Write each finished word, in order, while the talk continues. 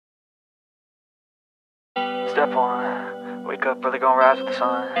Step 1, wake up early, gonna rise with the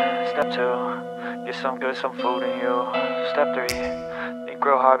sun. Step 2, get some good, some food in you. Step 3, think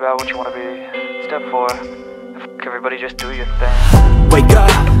real hard about what you wanna be. Step 4, fuck everybody, just do your thing. Wake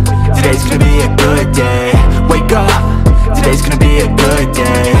up, today's gonna be a good day. Wake up, today's gonna be a good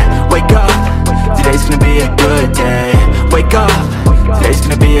day. Wake up, today's gonna be a good day. Wake up, today's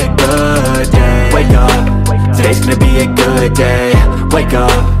gonna be a good day. Wake up, today's gonna be a good day. Wake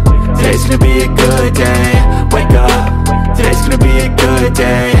up, today's gonna be a good day. Wake up, today's gonna be a good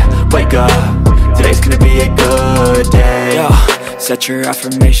day. Wake up, today's gonna be a good day. Yo, set your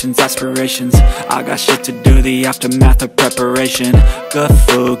affirmations, aspirations. I got shit to do, the aftermath of preparation. Good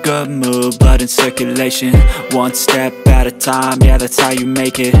food, good mood, blood in circulation. One step at a time, yeah, that's how you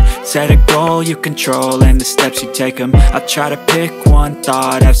make it. Set a goal you control and the steps you take them. I try to pick one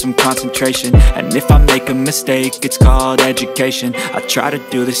thought, have some concentration. And if I make a mistake, it's called education. I try to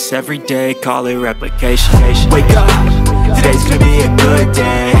do this every day, call it replication. Wake up, today's gonna be a good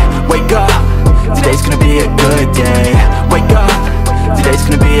day. Wake up, today's gonna be a good day. Wake up, today's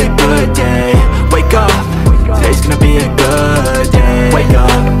gonna be a good day. Wake up, today's gonna be a good day. Wake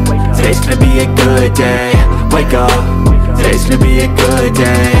up, today's gonna be a good day. Wake up, today's gonna be a good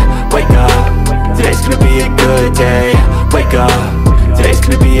day. Wake up, today's gonna be a good day. Wake up, today's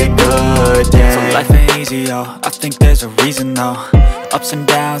gonna be a good day. So life ain't easy, yo, I think there's a reason though. Ups and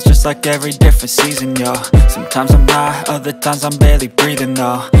downs, just like every different season, yo. Sometimes I'm high, other times I'm barely breathing,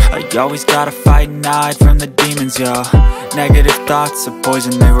 though. I always gotta fight and hide from the demons, yo. Negative thoughts are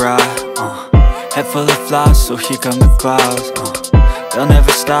poison, they rot. Head full of flies, so here come the clouds. They'll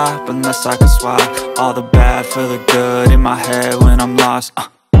never stop unless I can swap all the bad for the good in my head when I'm lost.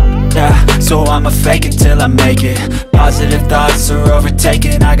 Yeah, so I'ma fake it till I make it. Positive thoughts are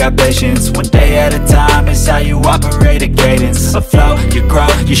overtaken, I got patience. One day at a time is how you operate a cadence. A flow, you grow,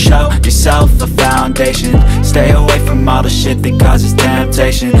 you show yourself a foundation. Stay away from all the shit that causes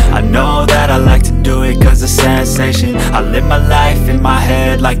temptation. I know that I like to do it cause it's sensation. I live my life in my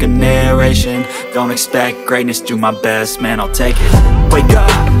head like a narration. Don't expect greatness, do my best, man, I'll take it. Wake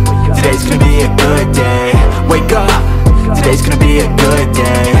up, today's gonna be a good day. Wake up, today's gonna be a good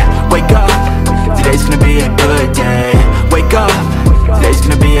day. Wake up, today's gonna be a good day. Wake up, today's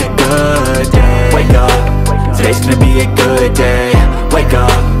gonna be a good day. Wake up, today's gonna be a good day. Wake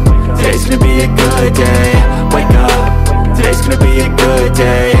up, today's gonna be a good day. Wake up, today's gonna be a good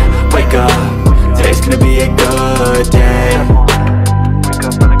day. Wake up, today's gonna be a good day. Wake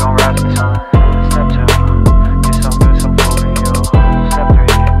up early, gonna rise with the sun. Step 2, get some good, some food in you. Step 3,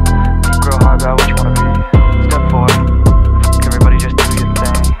 think real hard about what you wanna be. Step 4, fuck everybody, just do your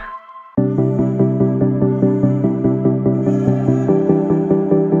thing.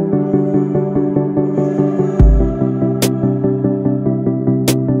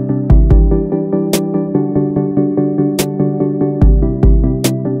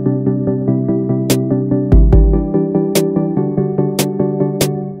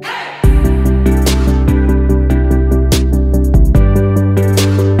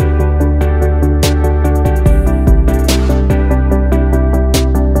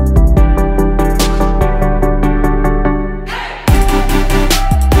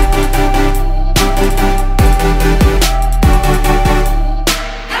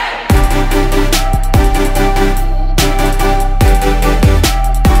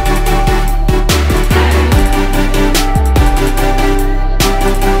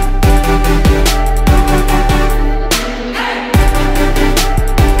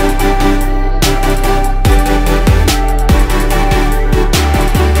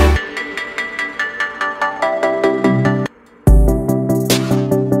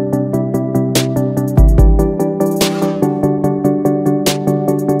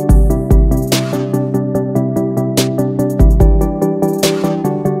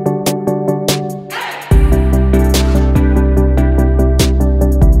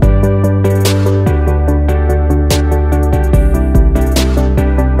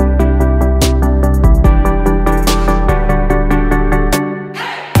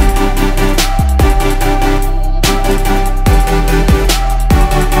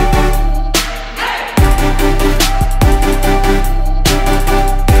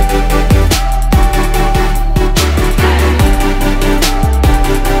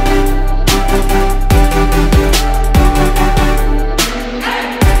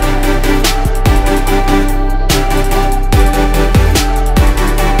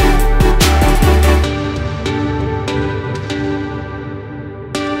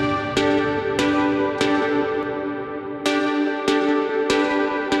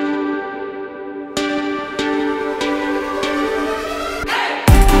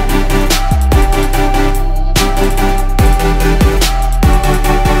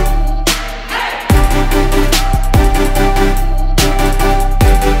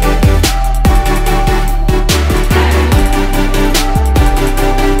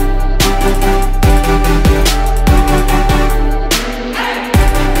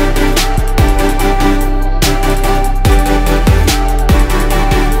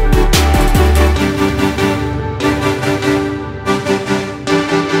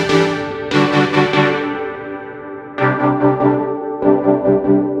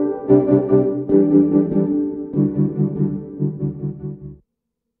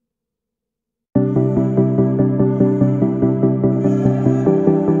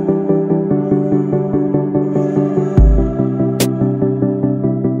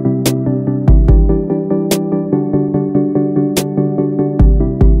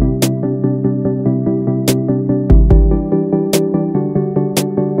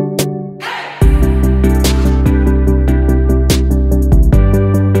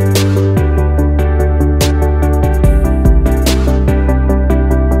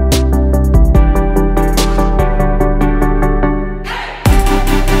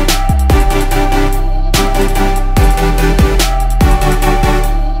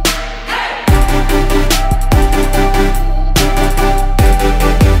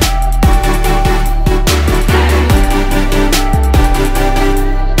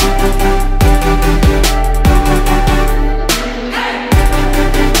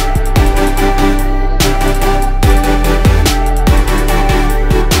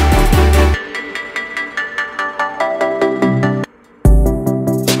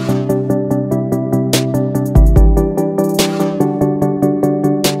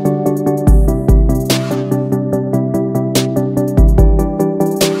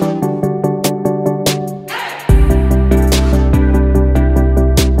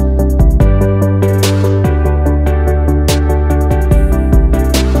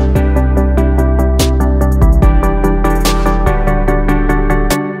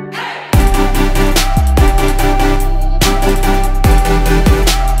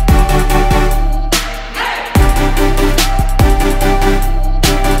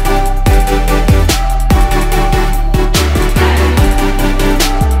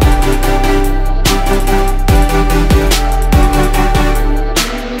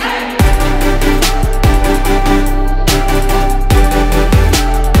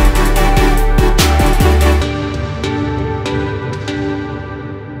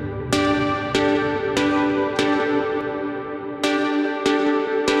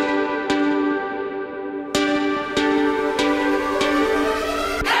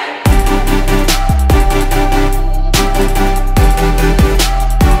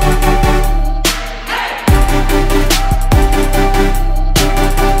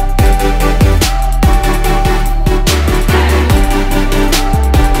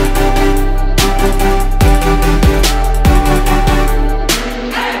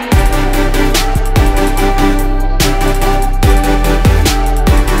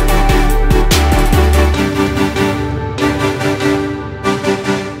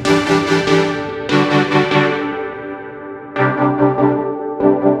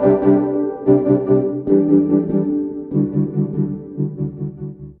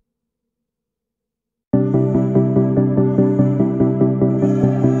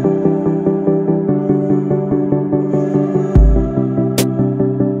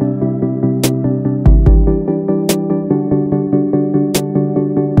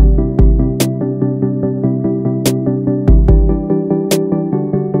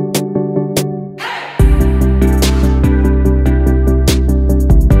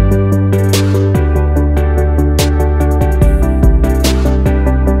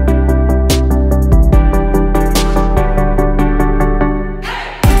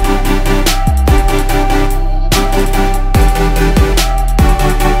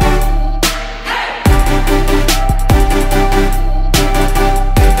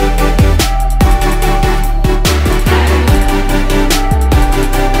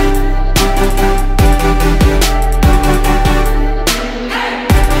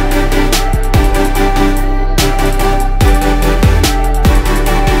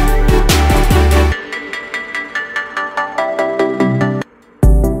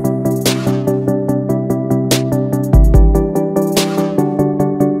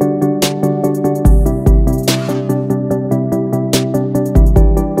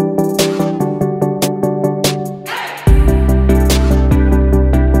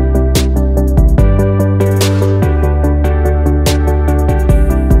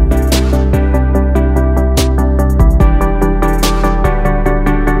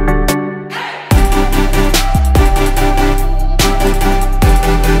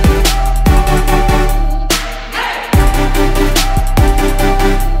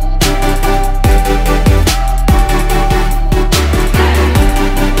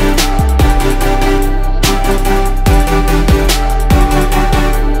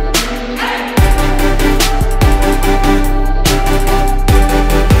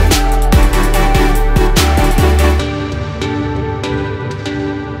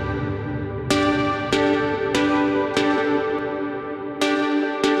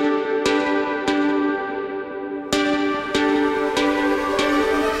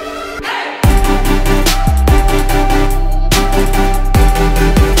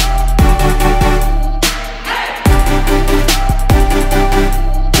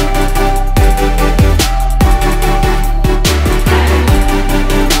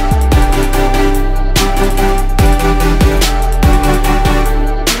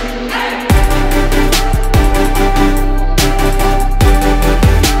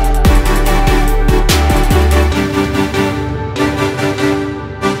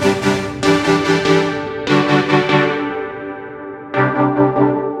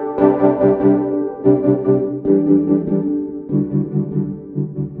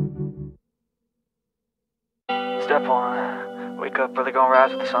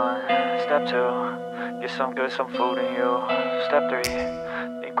 some good, some food in you. Step 3,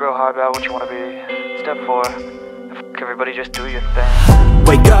 think real hard about what you wanna be. Step 4, everybody just do your thing.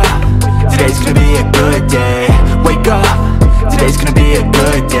 Wake up, today's gonna be a good day. Wake up, today's gonna be a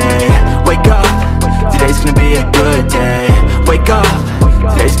good day. Wake up, today's gonna be a good day. Wake up,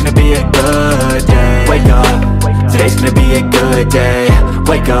 today's gonna be a good day. Wake up, today's gonna be a good day.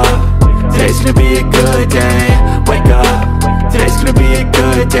 Wake up, today's gonna be a good day. Wake up, today's gonna be a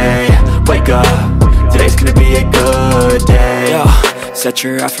good day. Wake up, today's gonna be a good day. Yo, set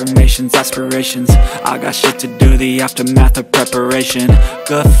your affirmations, aspirations. I got shit to do, the aftermath of preparation.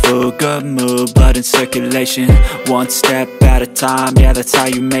 Good food, good mood, blood in circulation. One step at a time, yeah, that's how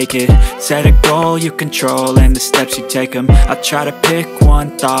you make it. Set a goal you control and the steps you take them. I try to pick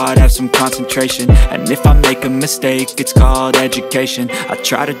one thought, have some concentration. And if I make a mistake, it's called education. I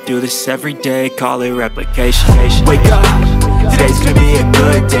try to do this every day, call it replication. Wake up, today's gonna be a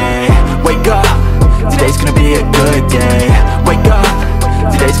good day. Wake up, today's gonna be a good day. Wake up,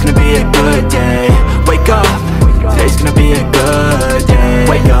 today's gonna be a good day. Wake up, today's gonna be a good day.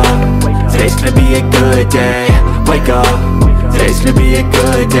 Wake up, today's gonna be a good day. Wake up, today's gonna be a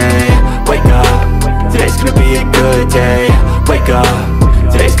good day. Wake up, today's gonna be a good day. Wake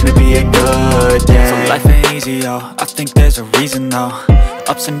up, today's gonna be a good day. So life ain't easy, yo, I think there's a reason though.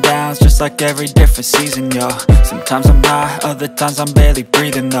 Ups and downs, just like every different season, yo. Sometimes I'm high, other times I'm barely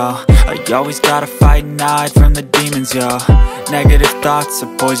breathing, though. I always gotta fight and hide from the demons, yo. Negative thoughts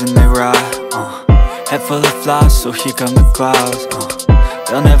are poison, they rot. Head full of flies, so here come the clouds.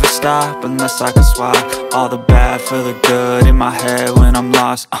 They'll never stop unless I can swap all the bad for the good in my head when I'm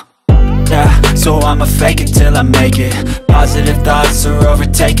lost. Yeah, so I'ma fake it till I make it. Positive thoughts are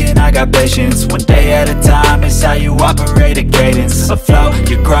overtaken, I got patience. One day at a time is how you operate a cadence. A flow,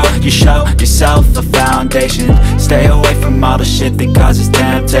 you grow, you show yourself a foundation. Stay away from all the shit that causes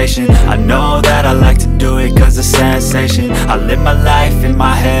temptation. I know that I like to do it cause it's sensation. I live my life in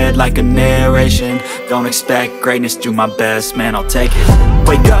my head like a narration. Don't expect greatness, do my best, man, I'll take it.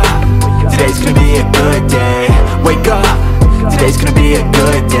 Wake up, today's gonna be a good day. Wake up, today's gonna be a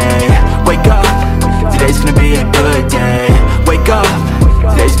good day. Wake up, today's gonna be a good day. Wake up,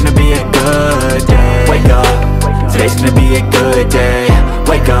 today's gonna be a good day. Wake up, today's gonna be a good day.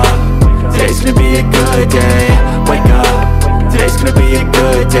 Wake up, today's gonna be a good day. Wake up, today's gonna be a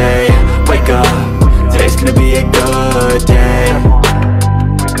good day. Wake up, today's gonna be a good day.